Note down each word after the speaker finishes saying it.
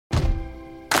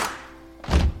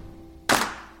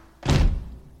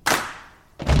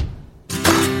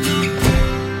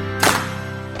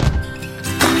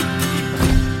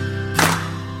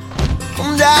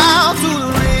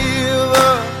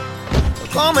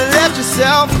and let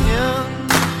yourself in.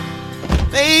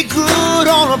 Make good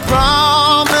on a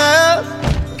promise,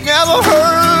 never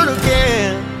hurt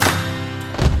again.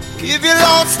 If you're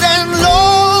lost and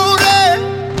loaded,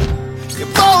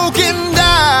 you're broken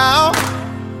down,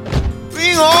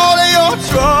 bring all of your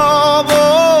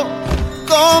trouble,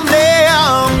 come lay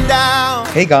 'em down.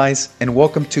 Hey guys, and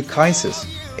welcome to Kaisis,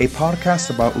 a podcast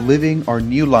about living our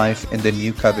new life in the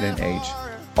New Covenant age.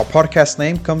 Our podcast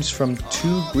name comes from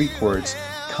two Greek words,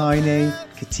 kaine,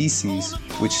 ktisis,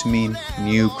 which mean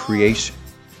new creation.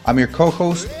 I'm your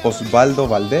co-host, Osvaldo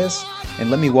Valdez,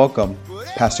 and let me welcome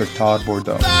Pastor Todd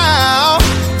Bordeaux.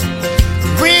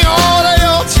 Bring all of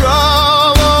your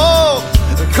trouble,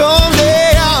 come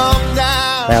lay 'em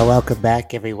down. Well, welcome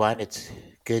back, everyone. It's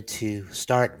good to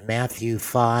start Matthew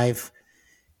 5,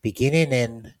 beginning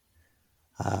in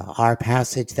our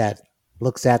passage that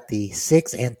looks at the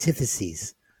six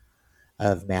antitheses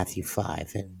of Matthew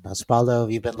 5. And Osvaldo,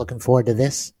 have you been looking forward to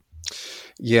this?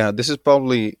 Yeah, this is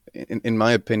probably, in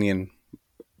my opinion,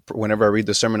 whenever I read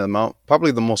the Sermon on the Mount,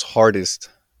 probably the most hardest.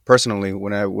 Personally,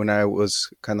 when I was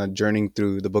kind of journeying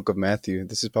through the book of Matthew,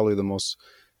 this is probably the most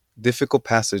difficult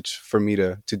passage for me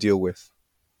to deal with.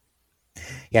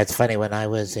 Yeah, it's funny. When I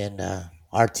was in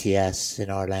RTS in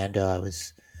Orlando, I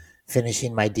was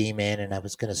finishing my DMin and I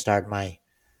was going to start my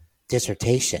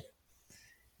dissertation.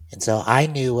 And so I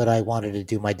knew what I wanted to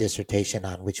do my dissertation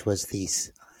on, which was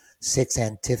these six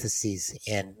antitheses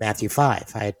in Matthew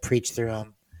 5. I had preached through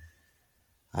them.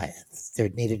 There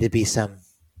needed to be some,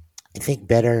 I think,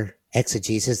 better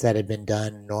exegesis that had been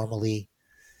done normally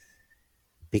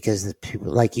because the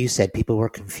people, like you said, people were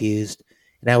confused.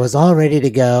 And I was all ready to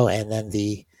go, and then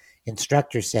the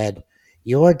instructor said,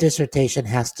 your dissertation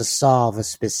has to solve a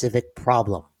specific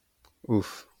problem.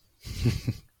 Oof.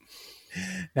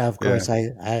 Now, of course,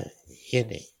 I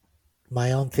in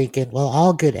my own thinking, well,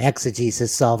 all good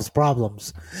exegesis solves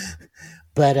problems.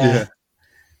 But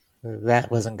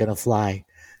that wasn't going to fly.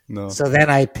 No. So then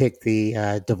I picked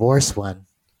the divorce one,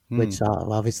 which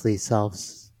obviously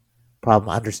solves problem,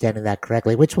 understanding that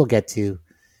correctly, which we'll get to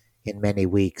in many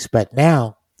weeks. But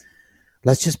now,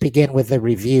 let's just begin with a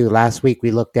review. Last week,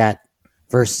 we looked at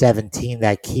verse 17,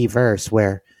 that key verse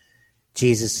where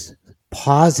Jesus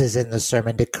pauses in the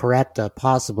sermon to correct a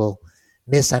possible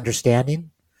misunderstanding.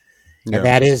 Yeah. And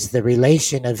that is the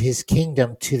relation of his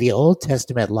kingdom to the Old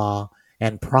Testament law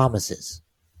and promises.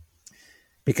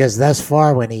 Because thus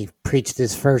far, when he preached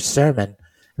his first sermon,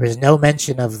 there was no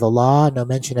mention of the law, no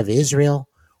mention of Israel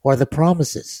or the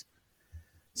promises.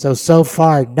 So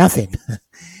far, nothing.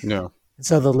 No. And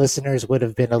so the listeners would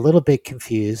have been a little bit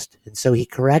confused. And so he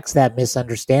corrects that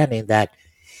misunderstanding that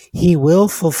he will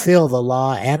fulfill the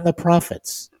law and the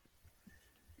prophets.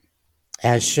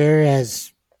 As sure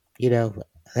as,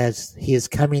 as he is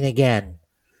coming again,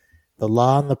 the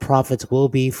law and the prophets will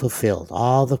be fulfilled.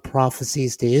 All the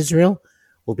prophecies to Israel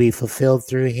will be fulfilled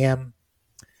through him,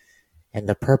 and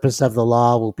the purpose of the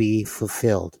law will be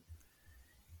fulfilled.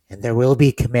 And there will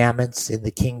be commandments in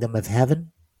the kingdom of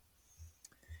heaven,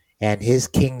 and his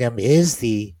kingdom is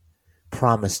the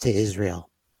promise to Israel.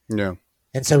 Yeah.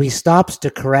 And so he stops to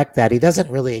correct that. He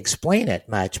doesn't really explain it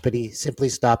much, but he simply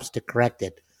stops to correct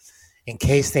it in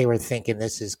case they were thinking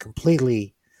this is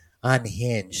completely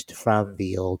unhinged from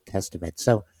the Old Testament.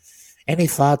 So any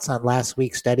thoughts on last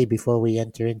week's study before we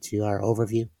enter into our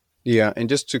overview? Yeah, and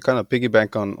just to kind of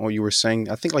piggyback on what you were saying,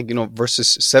 I think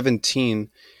verses 17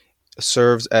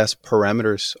 serves as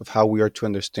parameters of how we are to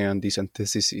understand these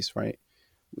antitheses, right?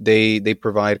 They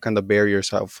provide kind of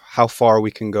barriers of how far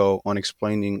we can go on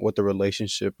explaining what the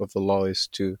relationship of the law is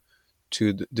to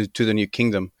the new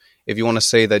kingdom. If you want to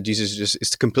say that Jesus just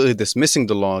is completely dismissing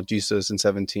the law, Jesus in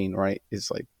 17, right,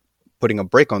 is like putting a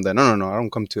break on that. No, I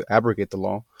don't come to abrogate the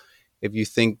law. If you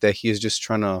think that he is just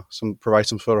trying to provide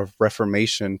some sort of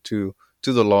reformation to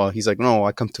the law, he's like, no,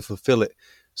 I come to fulfill it.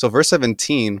 So verse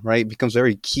 17, right, becomes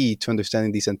very key to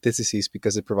understanding these antitheses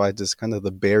because it provides us kind of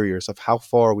the barriers of how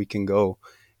far we can go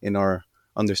in our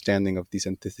understanding of these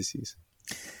antitheses.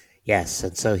 Yes,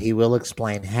 and so he will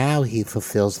explain how he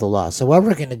fulfills the law. So what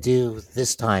we're going to do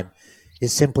this time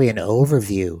is simply an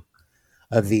overview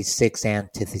of these six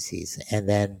antitheses, and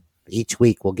then each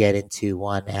week we'll get into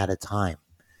one at a time.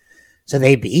 So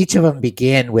each of them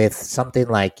begin with something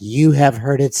like, you have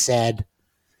heard it said,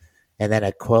 and then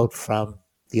a quote from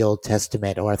the Old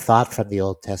Testament or a thought from the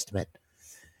Old Testament,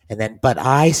 and then, but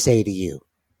I say to you.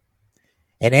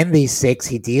 And in these six,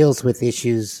 he deals with the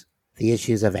issues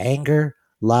of anger,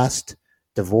 lust,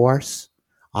 divorce,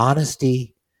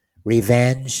 honesty,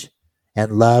 revenge,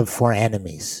 and love for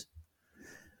enemies.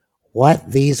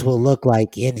 What these will look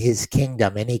like in his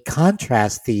kingdom. And he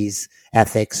contrasts these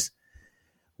ethics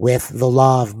with the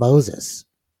law of Moses.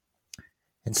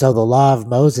 And so the law of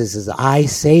Moses is, I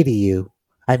say to you,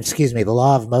 the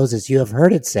law of Moses, you have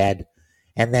heard it said,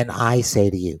 and then I say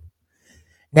to you.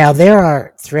 Now, there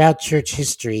are, throughout church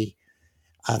history,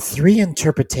 3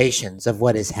 interpretations of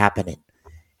what is happening.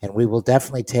 And we will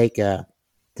definitely take a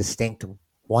distinct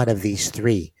one of these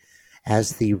 3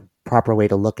 as the proper way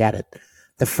to look at it.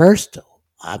 The first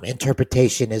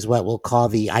interpretation is what we'll call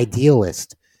the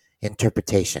idealist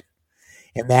interpretation.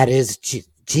 And that is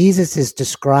Jesus is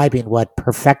describing what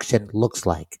perfection looks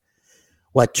like,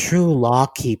 what true law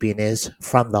keeping is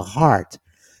from the heart.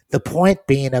 The point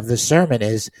being of the sermon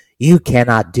is you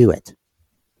cannot do it.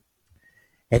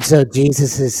 And so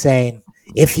Jesus is saying,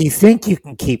 if you think you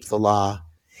can keep the law,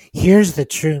 here's the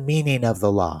true meaning of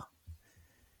the law.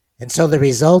 And so the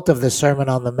result of the Sermon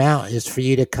on the Mount is for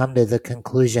you to come to the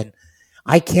conclusion,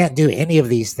 I can't do any of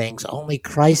these things, only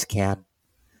Christ can.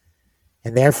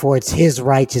 And therefore it's his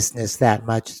righteousness that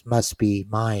much must be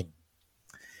mine.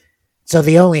 So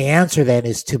the only answer then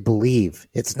is to believe.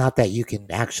 It's not that you can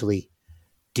actually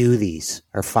do these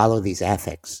or follow these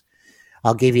ethics.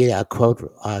 I'll give you a quote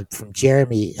from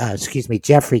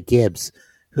Jeffrey Gibbs,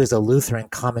 who is a Lutheran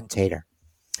commentator.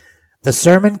 The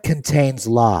sermon contains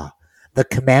law, the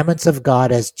commandments of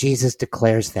God as Jesus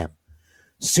declares them.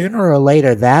 Sooner or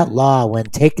later, that law, when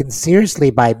taken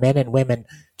seriously by men and women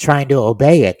trying to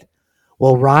obey it,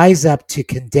 will rise up to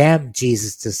condemn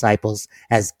Jesus' disciples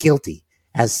as guilty,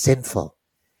 as sinful,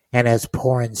 and as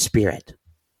poor in spirit.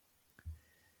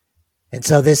 And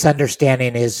so this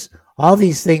understanding is all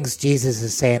these things Jesus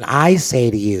is saying, I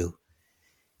say to you.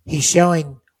 He's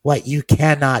showing what you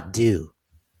cannot do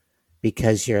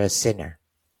because you're a sinner.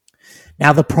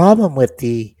 Now, the problem with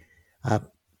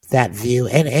that view,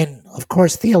 and of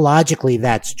course, theologically,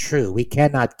 that's true. We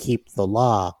cannot keep the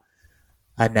law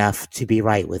enough to be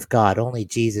right with God. Only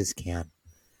Jesus can.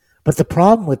 But the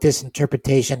problem with this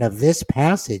interpretation of this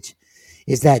passage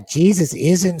is that Jesus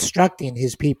is instructing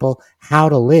his people how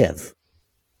to live.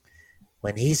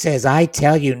 When he says, I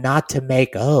tell you not to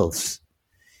make oaths,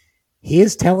 he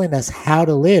is telling us how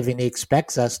to live, and he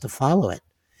expects us to follow it.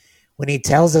 When he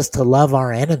tells us to love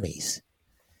our enemies,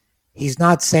 he's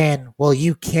not saying, well,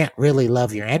 you can't really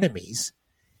love your enemies.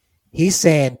 He's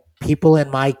saying, people in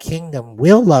my kingdom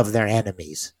will love their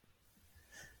enemies.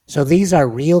 So these are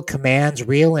real commands,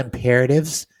 real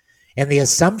imperatives, and the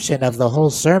assumption of the whole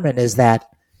sermon is that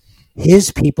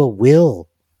his people will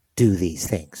do these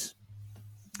things.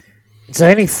 So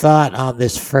any thought on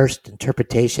this first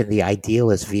interpretation, the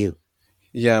idealist view?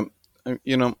 Yeah,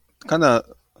 kind of.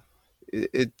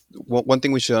 One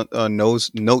thing we should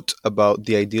note about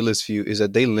the idealist view is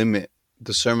that they limit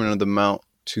the Sermon on the Mount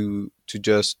to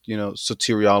just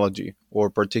soteriology, or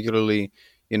particularly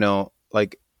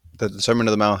like the Sermon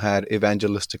on the Mount had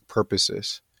evangelistic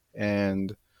purposes,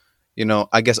 and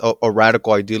I guess a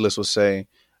radical idealist will say,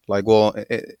 like, well,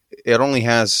 it only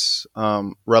has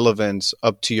relevance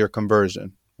up to your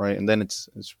conversion, right? And then it's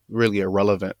really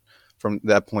irrelevant from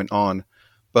that point on.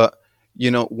 But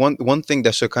one thing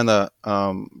that should kind of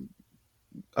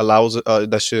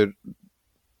that should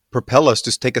propel us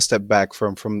to take a step back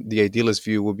from the idealist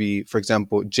view would be, for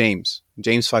example, James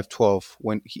 5:12,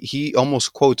 when he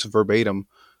almost quotes verbatim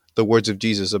the words of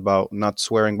Jesus about not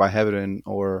swearing by heaven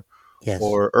or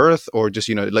earth, or just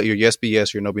let your yes be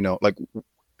yes, your no be no. Like,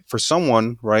 for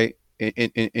someone, right,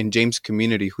 in James'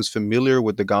 community who's familiar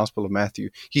with the Gospel of Matthew,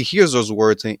 he hears those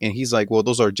words and he's like, well,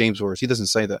 those are James' words. He doesn't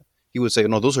say that. He would say,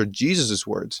 no, those are Jesus'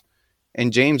 words.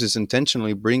 And James is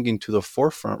intentionally bringing to the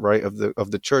forefront, right, of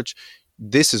the church,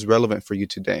 this is relevant for you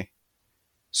today.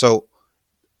 So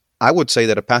I would say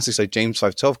that a passage like James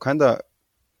 5:12 kind of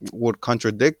would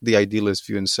contradict the idealist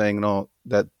view in saying, no,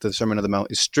 that the Sermon on the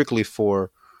Mount is strictly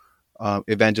for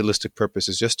evangelistic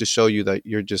purposes, just to show you that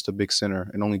you're just a big sinner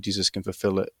and only Jesus can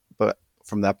fulfill it. But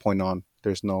from that point on,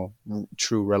 there's no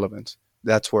true relevance.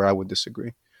 That's where I would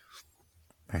disagree.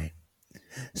 Right.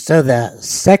 So the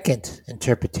second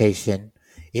interpretation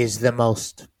is the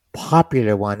most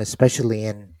popular one, especially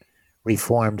in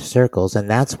Reformed circles, and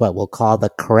that's what we'll call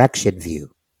the correction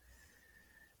view.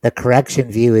 The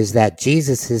correction view is that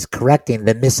Jesus is correcting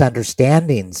the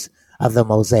misunderstandings of the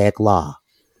Mosaic law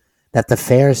that the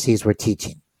Pharisees were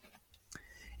teaching.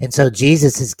 And so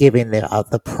Jesus is giving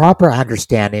the proper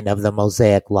understanding of the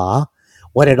Mosaic law,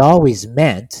 what it always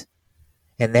meant,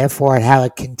 and therefore how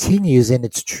it continues in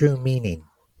its true meaning.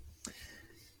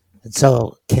 And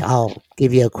so I'll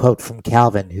give you a quote from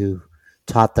Calvin, who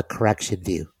taught the correction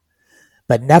view.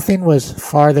 But nothing was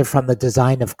farther from the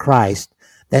design of Christ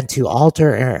than to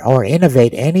alter or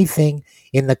innovate anything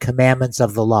in the commandments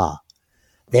of the law.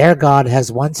 Their God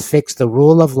has once fixed the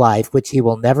rule of life, which he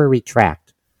will never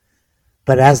retract.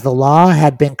 But as the law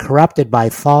had been corrupted by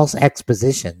false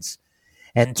expositions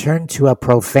and turned to a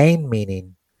profane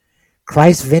meaning,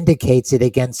 Christ vindicates it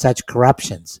against such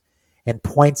corruptions and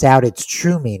points out its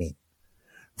true meaning,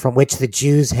 from which the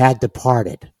Jews had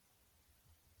departed.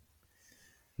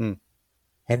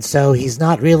 And so he's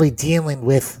not really dealing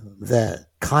with the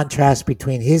contrast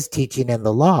between his teaching and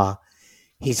the law.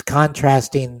 He's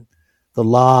contrasting the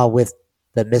law with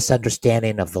the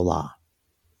misunderstanding of the law.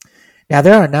 Now,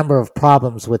 there are a number of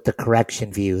problems with the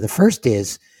correction view. The first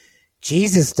is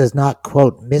Jesus does not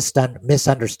quote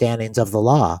misunderstandings of the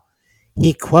law.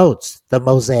 He quotes the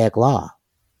Mosaic law.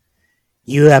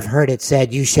 You have heard it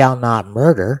said, you shall not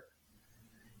murder.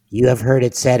 You have heard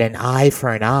it said, an eye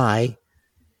for an eye.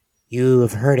 You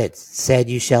have heard it said,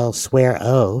 you shall swear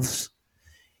oaths.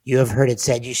 You have heard it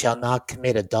said, you shall not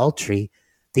commit adultery.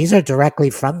 These are directly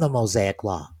from the Mosaic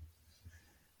law.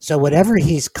 So whatever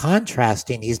he's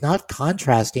contrasting, he's not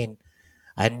contrasting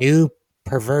a new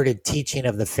perverted teaching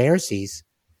of the Pharisees.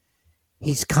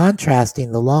 He's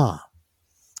contrasting the law,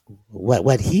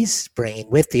 what he's bringing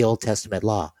with the Old Testament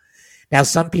law. Now,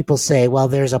 some people say, well,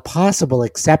 there's a possible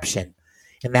exception,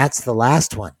 and that's the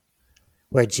last one,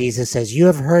 where Jesus says, you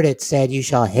have heard it said, you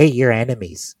shall hate your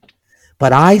enemies.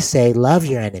 But I say, love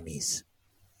your enemies.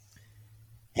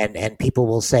 And people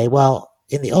will say, well,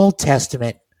 in the Old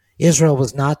Testament, Israel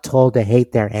was not told to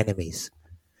hate their enemies.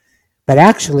 But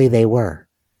actually they were.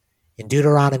 In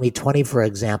Deuteronomy 20, for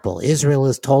example, Israel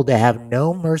is told to have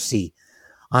no mercy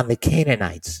on the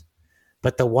Canaanites,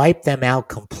 but to wipe them out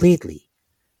completely.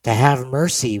 To have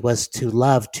mercy was to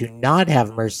love. To not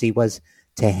have mercy was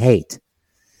to hate.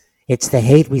 It's the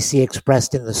hate we see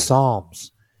expressed in the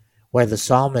Psalms, where the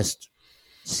psalmists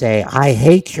say, I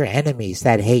hate your enemies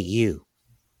that hate you.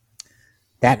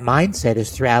 That mindset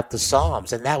is throughout the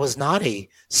Psalms, and that was not a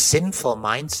sinful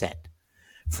mindset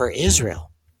for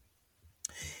Israel.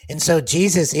 And so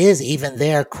Jesus is even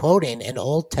there quoting an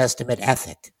Old Testament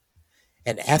ethic,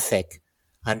 an ethic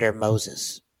under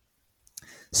Moses.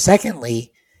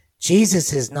 Secondly,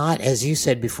 Jesus is not, as you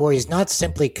said before, he's not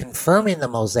simply confirming the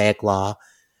Mosaic law,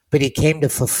 but he came to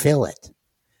fulfill it,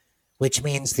 which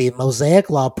means the Mosaic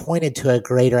law pointed to a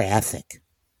greater ethic.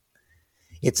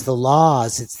 It's the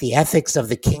laws, it's the ethics of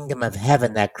the kingdom of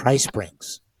heaven that Christ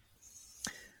brings,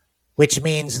 which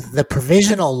means the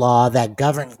provisional law that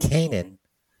governed Canaan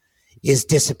is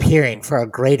disappearing for a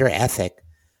greater ethic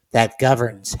that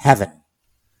governs heaven,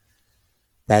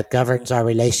 that governs our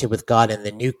relationship with God in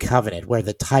the new covenant, where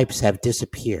the types have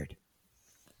disappeared.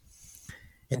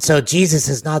 And so Jesus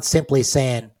is not simply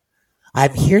saying,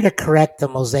 I'm here to correct the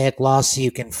Mosaic law so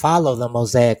you can follow the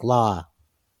Mosaic law.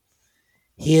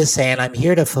 He is saying, I'm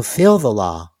here to fulfill the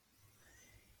law.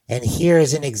 And here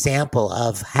is an example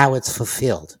of how it's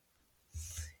fulfilled.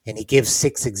 And he gives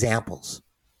 6 examples.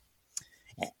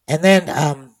 And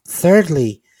then,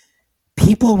 thirdly,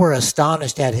 people were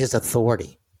astonished at his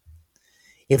authority.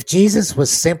 If Jesus was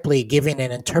simply giving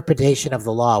an interpretation of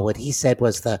the law, what he said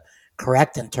was the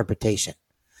correct interpretation,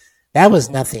 that was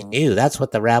nothing new. That's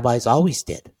what the rabbis always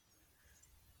did.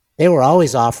 They were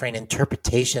always offering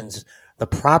interpretations, the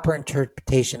proper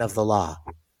interpretation of the law.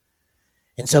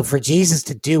 And so for Jesus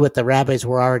to do what the rabbis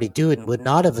were already doing would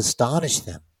not have astonished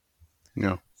them.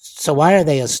 No. So why are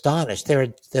they astonished?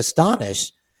 They're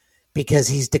astonished because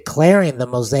he's declaring the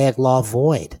Mosaic law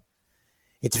void.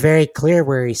 It's very clear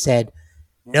where he said,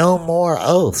 no more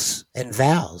oaths and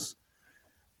vows.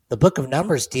 The book of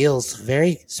Numbers deals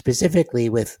very specifically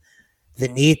with the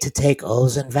need to take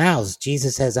oaths and vows.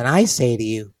 Jesus says, and I say to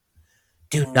you,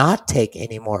 do not take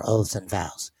any more oaths and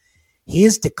vows. He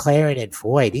is declaring it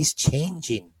void. He's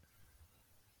changing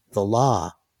the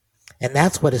law. And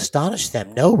that's what astonished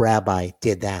them. No rabbi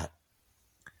did that.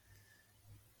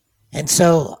 And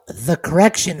so the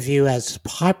correction view, as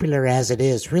popular as it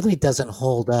is, really doesn't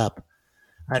hold up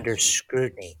under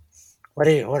scrutiny. What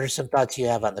are some thoughts you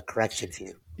have on the correction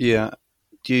view? Yeah.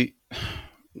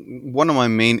 One of my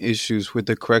main issues with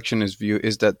the correctionist view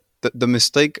is that the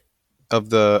mistake of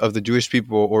the Jewish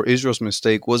people, or Israel's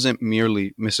mistake, wasn't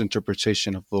merely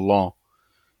misinterpretation of the law.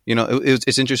 You know,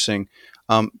 it's interesting.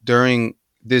 During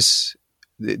this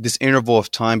interval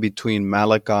of time between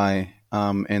Malachi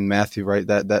and Matthew, right?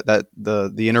 That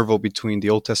the interval between the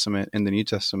Old Testament and the New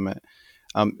Testament.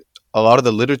 A lot of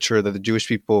the literature that the Jewish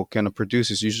people kind of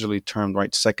produce is usually termed,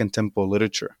 right, Second Temple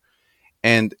literature,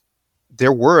 and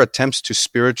there were attempts to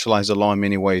spiritualize the law in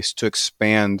many ways, to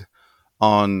expand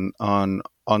on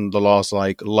the laws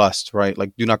like lust, right?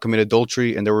 Like do not commit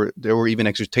adultery. And there were even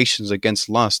exhortations against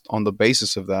lust on the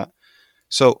basis of that.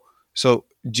 So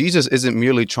Jesus isn't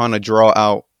merely trying to draw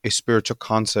out a spiritual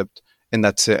concept and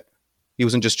that's it. He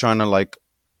wasn't just trying to like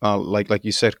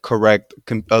you said, correct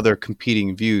other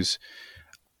competing views.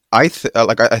 I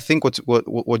think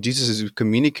what Jesus is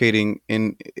communicating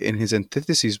in his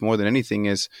antitheses more than anything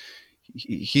is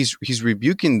he's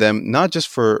rebuking them not just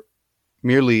for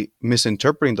merely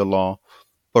misinterpreting the law,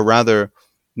 but rather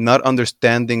not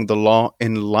understanding the law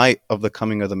in light of the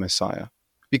coming of the Messiah.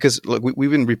 Because look,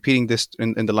 we've been repeating this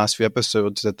in the last few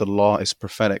episodes that the law is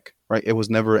prophetic, right? It was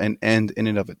never an end in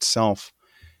and of itself.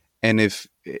 And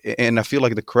I feel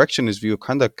like the correctionist view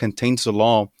kind of contains the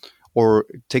law or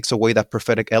takes away that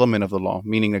prophetic element of the law,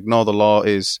 meaning like, no, the law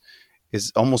is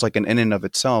almost like an end in of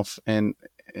itself. And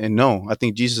no, I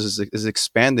think Jesus is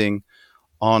expanding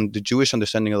on the Jewish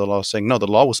understanding of the law, saying, no, the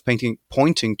law was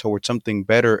pointing towards something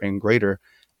better and greater.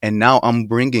 And now I'm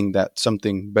bringing that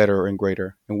something better and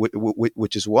greater, and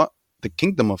which is what? The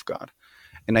kingdom of God.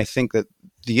 And I think that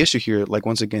the issue here, like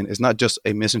once again, is not just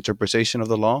a misinterpretation of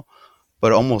the law,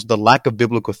 but almost the lack of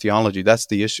biblical theology. That's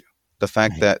the issue. The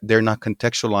fact that they're not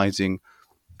contextualizing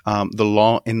the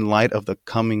law in light of the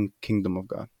coming kingdom of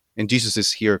God. And Jesus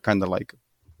is here kind of like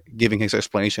giving his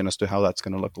explanation as to how that's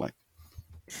going to look like.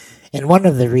 And one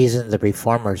of the reasons the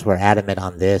reformers were adamant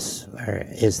on this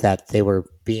is that they were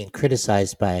being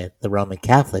criticized by the Roman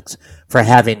Catholics for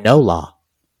having no law.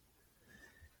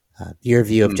 Your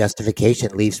view of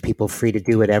justification leaves people free to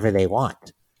do whatever they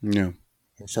want. Yeah.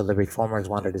 And so the reformers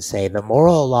wanted to say the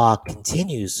moral law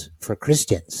continues for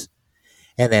Christians.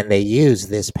 And then they use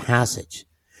this passage.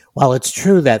 While it's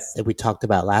true that we talked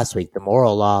about last week, the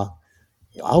moral law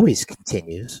always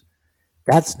continues.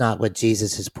 That's not what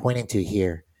Jesus is pointing to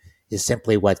here, is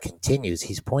simply what continues.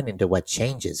 He's pointing to what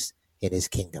changes in his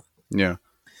kingdom. Yeah.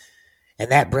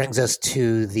 And that brings us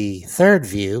to the third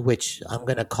view, which I'm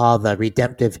going to call the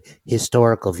redemptive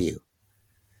historical view.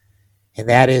 And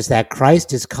that is that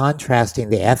Christ is contrasting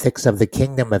the ethics of the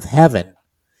kingdom of heaven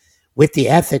with the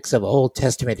ethics of Old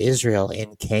Testament Israel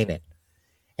in Canaan.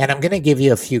 And I'm going to give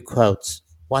you a few quotes,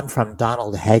 one from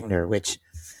Donald Hegner, which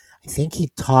I think he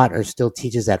taught or still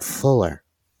teaches at Fuller,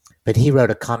 but he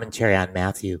wrote a commentary on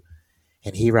Matthew,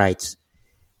 and he writes,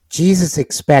 Jesus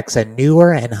expects a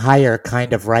newer and higher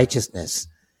kind of righteousness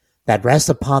that rests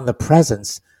upon the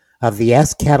presence of the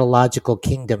eschatological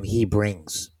kingdom he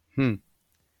brings.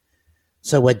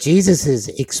 So what Jesus is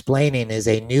explaining is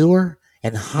a newer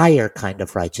and higher kind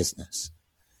of righteousness.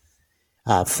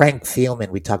 Frank Thielman,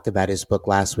 we talked about his book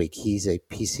last week. He's a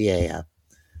PCA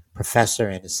professor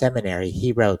in a seminary.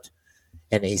 He wrote,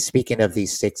 and he's speaking of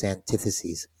these six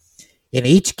antitheses. In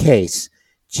each case,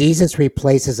 Jesus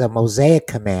replaces a Mosaic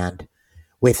command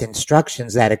with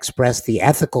instructions that express the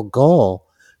ethical goal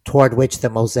toward which the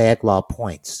Mosaic law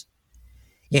points.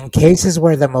 In cases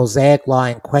where the Mosaic law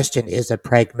in question is a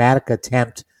pragmatic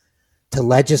attempt to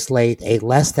legislate a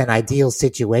less than ideal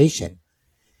situation,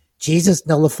 Jesus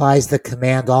nullifies the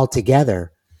command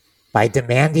altogether by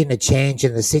demanding a change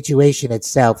in the situation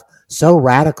itself so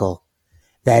radical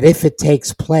that if it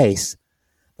takes place,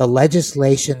 the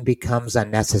legislation becomes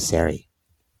unnecessary.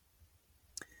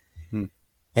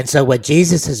 And so what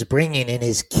Jesus is bringing in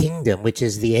his kingdom, which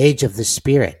is the age of the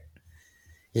Spirit,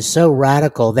 is so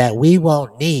radical that we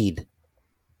won't need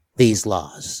these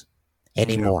laws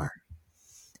anymore,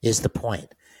 is the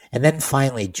point. And then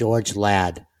finally, George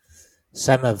Ladd.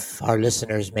 Some of our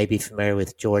listeners may be familiar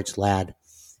with George Ladd.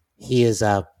 He's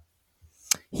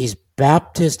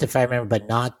Baptist, if I remember, but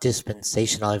not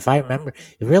dispensational. If I remember,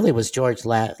 it really was George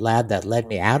Ladd that led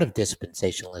me out of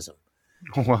dispensationalism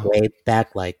way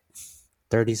back like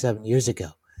 37 years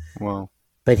ago. Wow.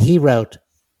 But he wrote,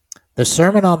 the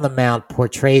Sermon on the Mount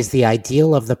portrays the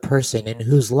ideal of the person in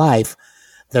whose life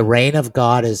the reign of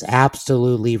God is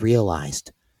absolutely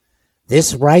realized.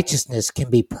 This righteousness can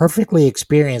be perfectly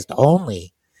experienced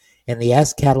only in the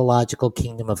eschatological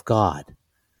kingdom of God.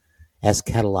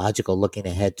 Eschatological, looking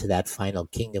ahead to that final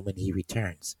kingdom when he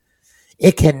returns.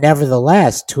 It can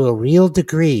nevertheless, to a real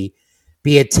degree,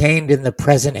 be attained in the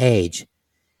present age,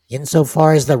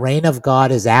 insofar as the reign of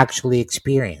God is actually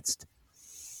experienced.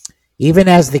 Even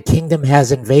as the kingdom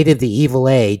has invaded the evil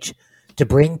age to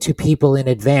bring to people in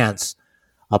advance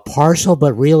a partial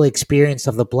but real experience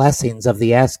of the blessings of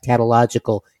the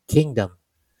eschatological kingdom,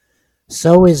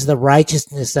 so is the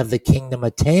righteousness of the kingdom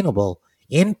attainable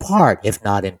in part, if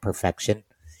not in perfection,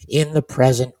 in the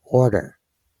present order.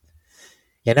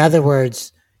 In other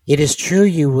words, it is true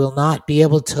you will not be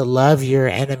able to love your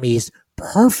enemies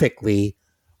perfectly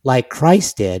like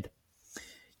Christ did.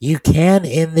 You can,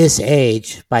 in this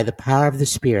age, by the power of the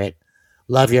Spirit,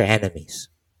 love your enemies,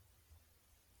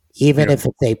 even if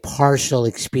it's a partial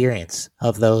experience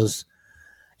of those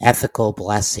ethical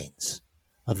blessings,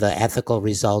 of the ethical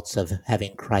results of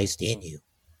having Christ in you.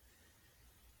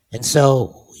 And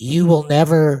so you will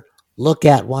never look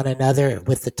at one another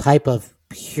with the type of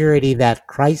purity that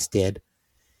Christ did.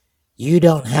 You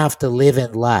don't have to live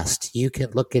in lust. You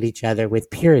can look at each other with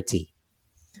purity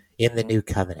in the new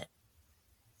covenant,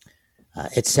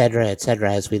 etc.,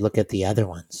 as we look at the other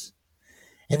ones.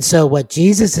 And so what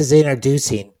Jesus is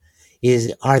introducing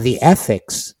are the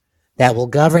ethics that will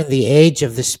govern the age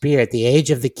of the Spirit, the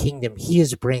age of the kingdom he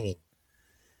is bringing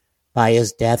by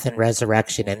his death and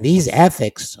resurrection. And these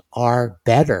ethics are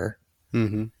better,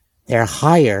 they're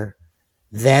higher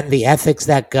than the ethics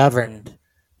that governed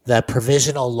the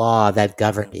provisional law that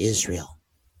governed Israel.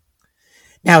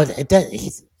 Now,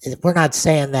 we're not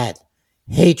saying that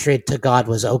hatred to God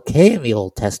was okay in the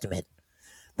Old Testament.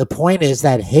 The point is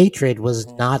that hatred was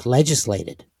not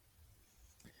legislated.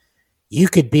 You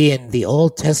could be in the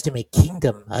Old Testament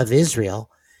kingdom of Israel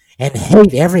and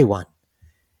hate everyone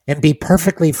and be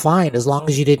perfectly fine as long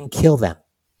as you didn't kill them.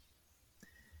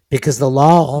 Because the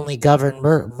law only governed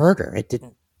murder. It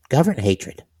didn't govern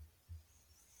hatred.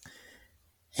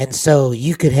 And so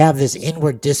you could have this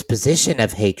inward disposition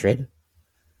of hatred,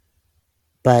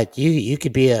 but you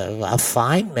could be a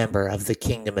fine member of the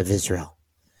kingdom of Israel.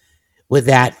 Would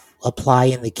that apply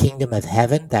in the kingdom of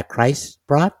heaven that Christ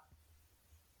brought?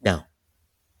 No.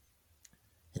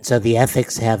 And so the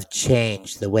ethics have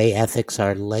changed, the way ethics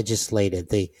are legislated,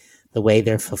 the way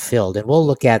they're fulfilled. And we'll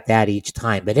look at that each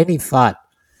time. But any thought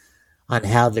on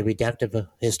how the redemptive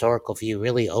historical view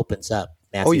really opens up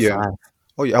Matthew 5?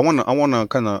 Oh yeah, I want to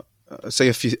kind of say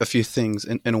a few things.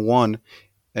 And one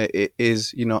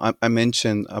is, I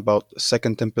mentioned about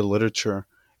Second Temple literature,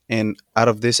 and out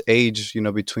of this age,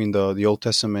 between the Old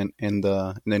Testament and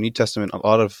the New Testament, a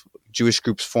lot of Jewish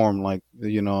groups formed, like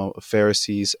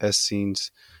Pharisees,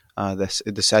 Essenes,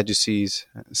 the Sadducees,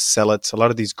 Zealots. A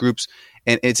lot of these groups,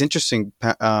 and it's interesting,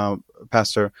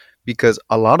 Pastor, because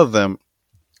a lot of them,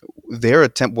 their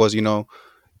attempt was,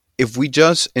 if we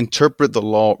just interpret the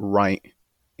law right,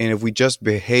 and if we just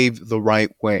behave the right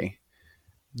way,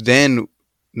 then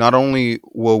not only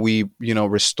will we,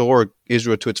 restore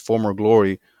Israel to its former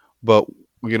glory, but,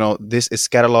 this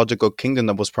eschatological kingdom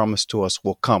that was promised to us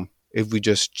will come if we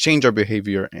just change our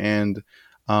behavior and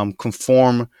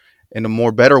conform in a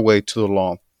more better way to the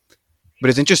law. But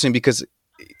it's interesting because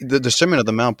the Sermon on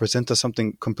the Mount presents us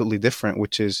something completely different,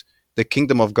 which is the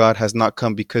kingdom of God has not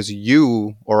come because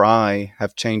you or I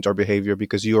have changed our behavior,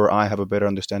 because you or I have a better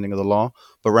understanding of the law,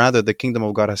 but rather the kingdom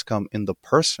of God has come in the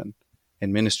person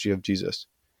and ministry of Jesus.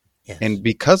 Yes. And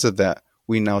because of that,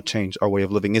 we now change our way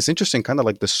of living. It's interesting, kind of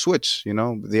like the switch,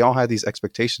 they all had these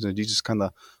expectations and Jesus kind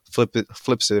of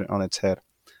flips it on its head.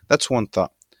 That's one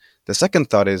thought. The second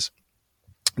thought is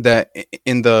that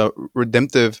in the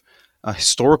redemptive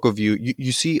historical view,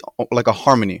 you see like a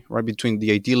harmony, right, between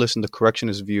the idealist and the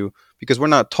correctionist view, because we're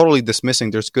not totally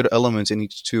dismissing. There's good elements in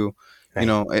each too. Right.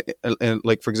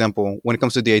 Like, for example, when it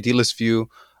comes to the idealist view,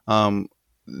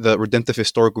 the redemptive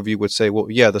historical view would say, well,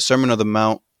 yeah, the Sermon on the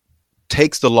Mount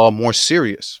takes the law more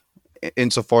serious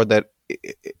insofar that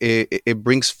it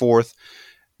brings forth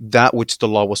that which the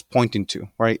law was pointing to,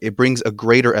 right? It brings a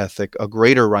greater ethic, a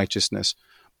greater righteousness,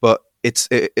 but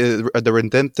the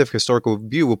redemptive historical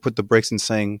view will put the brakes in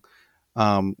saying,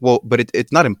 but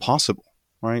it's not impossible,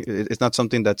 right? It's not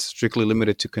something that's strictly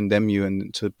limited to condemn you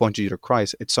and to point you to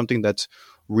Christ. It's something that's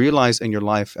realized in your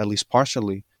life, at least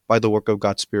partially, by the work of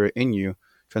God's Spirit in you,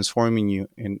 transforming you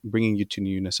and bringing you to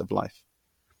newness of life.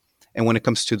 And when it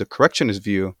comes to the correctionist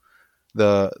view,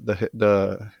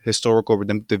 the historical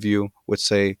redemptive view would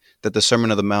say that the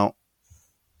Sermon on the Mount,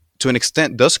 to an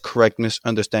extent, does correct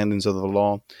misunderstandings of the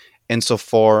law,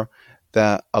 insofar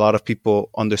that a lot of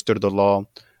people understood the law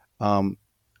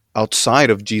outside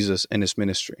of Jesus and his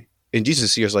ministry. And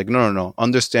Jesus here is like, no,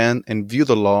 understand and view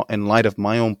the law in light of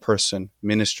my own person,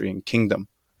 ministry, and kingdom.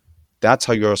 That's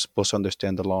how you're supposed to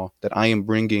understand the law, that I am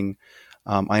bringing,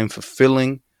 I am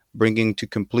fulfilling, bringing to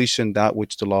completion that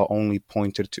which the law only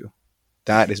pointed to.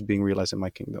 That is being realized in my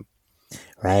kingdom.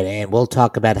 Right, and we'll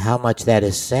talk about how much that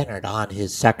is centered on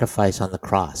his sacrifice on the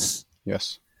cross.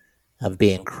 Yes. Of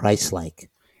being Christ-like.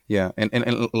 Yeah,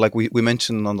 and like we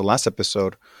mentioned on the last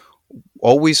episode,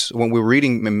 always when we're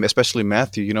reading, especially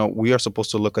Matthew, we are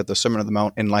supposed to look at the Sermon on the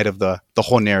Mount in light of the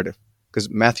whole narrative, because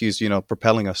Matthew's,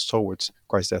 propelling us towards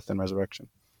Christ's death and resurrection.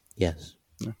 Yes.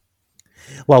 Yeah.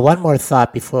 Well, one more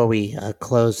thought before we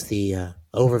close the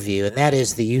overview, and that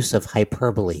is the use of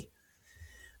hyperbole.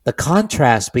 The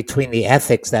contrast between the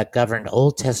ethics that governed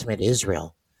Old Testament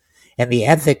Israel and the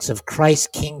ethics of Christ's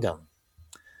kingdom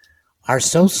are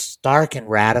so stark and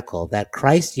radical that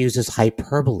Christ uses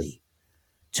hyperbole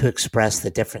to express the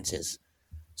differences.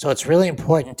 So it's really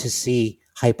important to see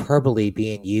hyperbole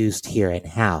being used here and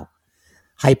how.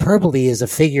 Hyperbole is a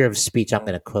figure of speech, I'm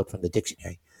going to quote from the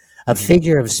dictionary, a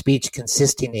figure of speech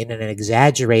consisting in an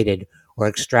exaggerated or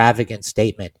extravagant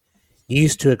statement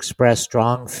used to express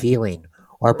strong feeling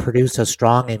or produce a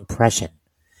strong impression,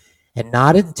 and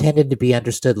not intended to be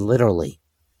understood literally.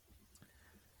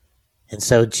 And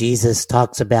so Jesus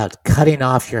talks about cutting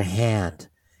off your hand,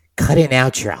 cutting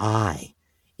out your eye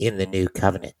in the new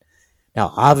covenant.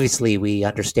 Now, obviously, we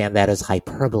understand that as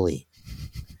hyperbole.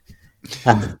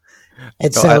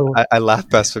 I laugh,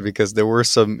 Pastor, because there were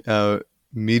some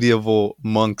medieval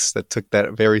monks that took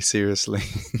that very seriously.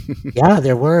 Yeah,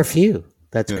 there were a few.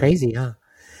 That's Yeah. crazy, huh?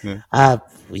 Yeah.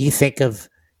 You think of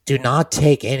do not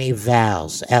take any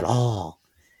vows at all.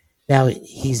 Now,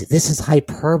 this is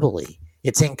hyperbole.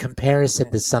 It's in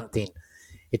comparison to something.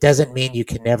 It doesn't mean you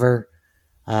can never,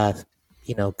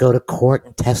 go to court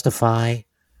and testify,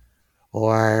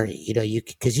 or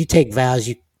because you take vows,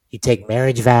 you take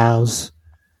marriage vows,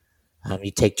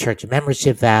 you take church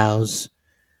membership vows.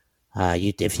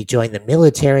 If you join the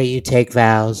military, you take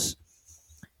vows.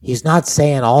 He's not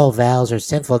saying all vows are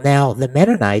sinful. Now, the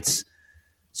Mennonites,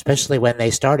 especially when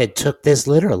they started, took this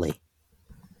literally.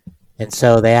 And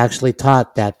so they actually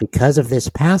taught that because of this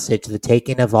passage, the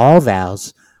taking of all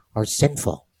vows are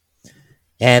sinful.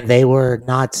 And they were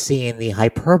not seeing the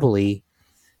hyperbole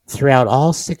throughout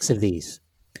all 6 of these.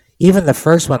 Even the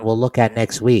first one we'll look at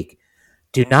next week.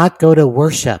 Do not go to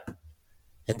worship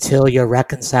until you're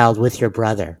reconciled with your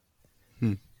brother.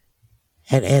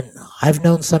 And I've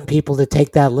known some people to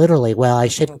take that literally. Well, I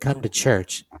shouldn't come to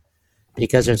church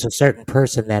because there's a certain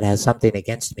person that has something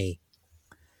against me.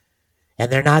 And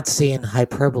they're not seeing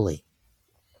hyperbole.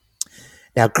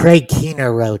 Now, Craig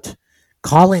Keener wrote,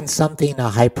 calling something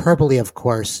a hyperbole, of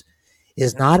course,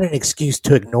 is not an excuse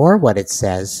to ignore what it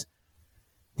says.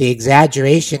 The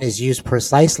exaggeration is used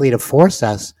precisely to force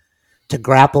us to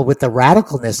grapple with the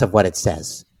radicalness of what it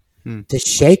says, to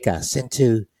shake us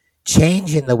into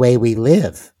changing the way we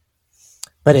live.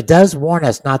 But it does warn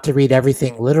us not to read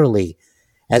everything literally,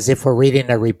 as if we're reading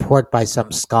a report by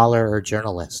some scholar or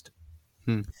journalist.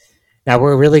 Now,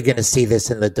 we're really going to see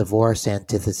this in the divorce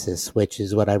antithesis, which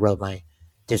is what I wrote my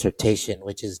dissertation,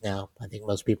 which is now, I think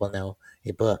most people know,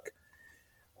 a book,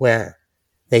 where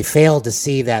they fail to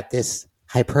see that this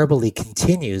hyperbole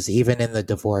continues even in the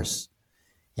divorce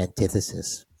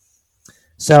antithesis.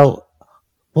 So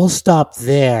we'll stop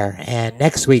there, and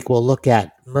next week we'll look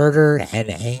at murder and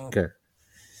anger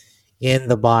in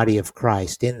the body of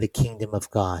Christ, in the kingdom of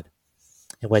God,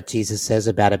 and what Jesus says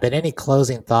about it. But any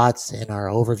closing thoughts in our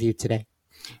overview today?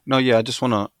 No, yeah, I just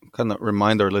want to kind of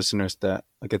remind our listeners that,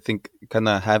 I think kind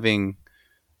of having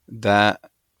that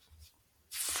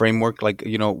framework,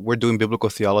 we're doing biblical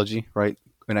theology, right?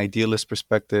 An idealist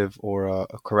perspective, or a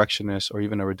correctionist, or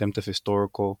even a redemptive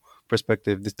historical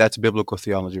perspective. That's biblical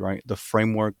theology, right? The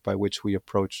framework by which we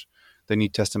approach the New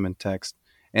Testament text.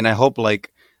 And I hope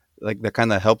like that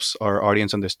kind of helps our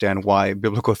audience understand why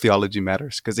biblical theology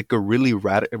matters, because it could really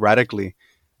radically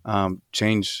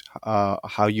change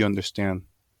how you understand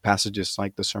passages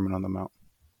like the Sermon on the Mount.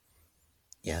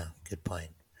 Yeah, good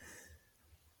point.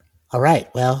 All right,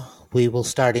 well, we will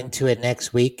start into it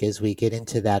next week as we get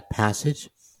into that passage.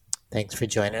 Thanks for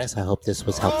joining us. I hope this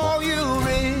was helpful. All you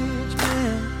rich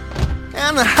men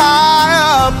and the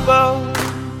high above,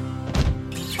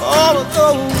 all of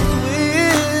those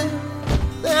with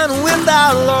and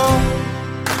without law,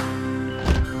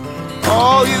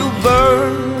 all you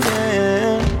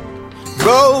burden,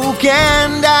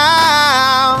 broken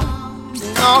down,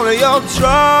 and all of your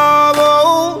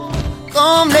troubles,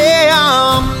 come lay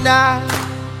 'em down,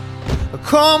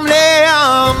 come lay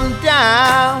 'em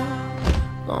down.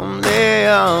 Come lay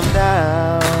 'em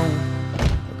down,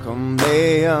 come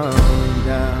lay 'em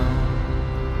down.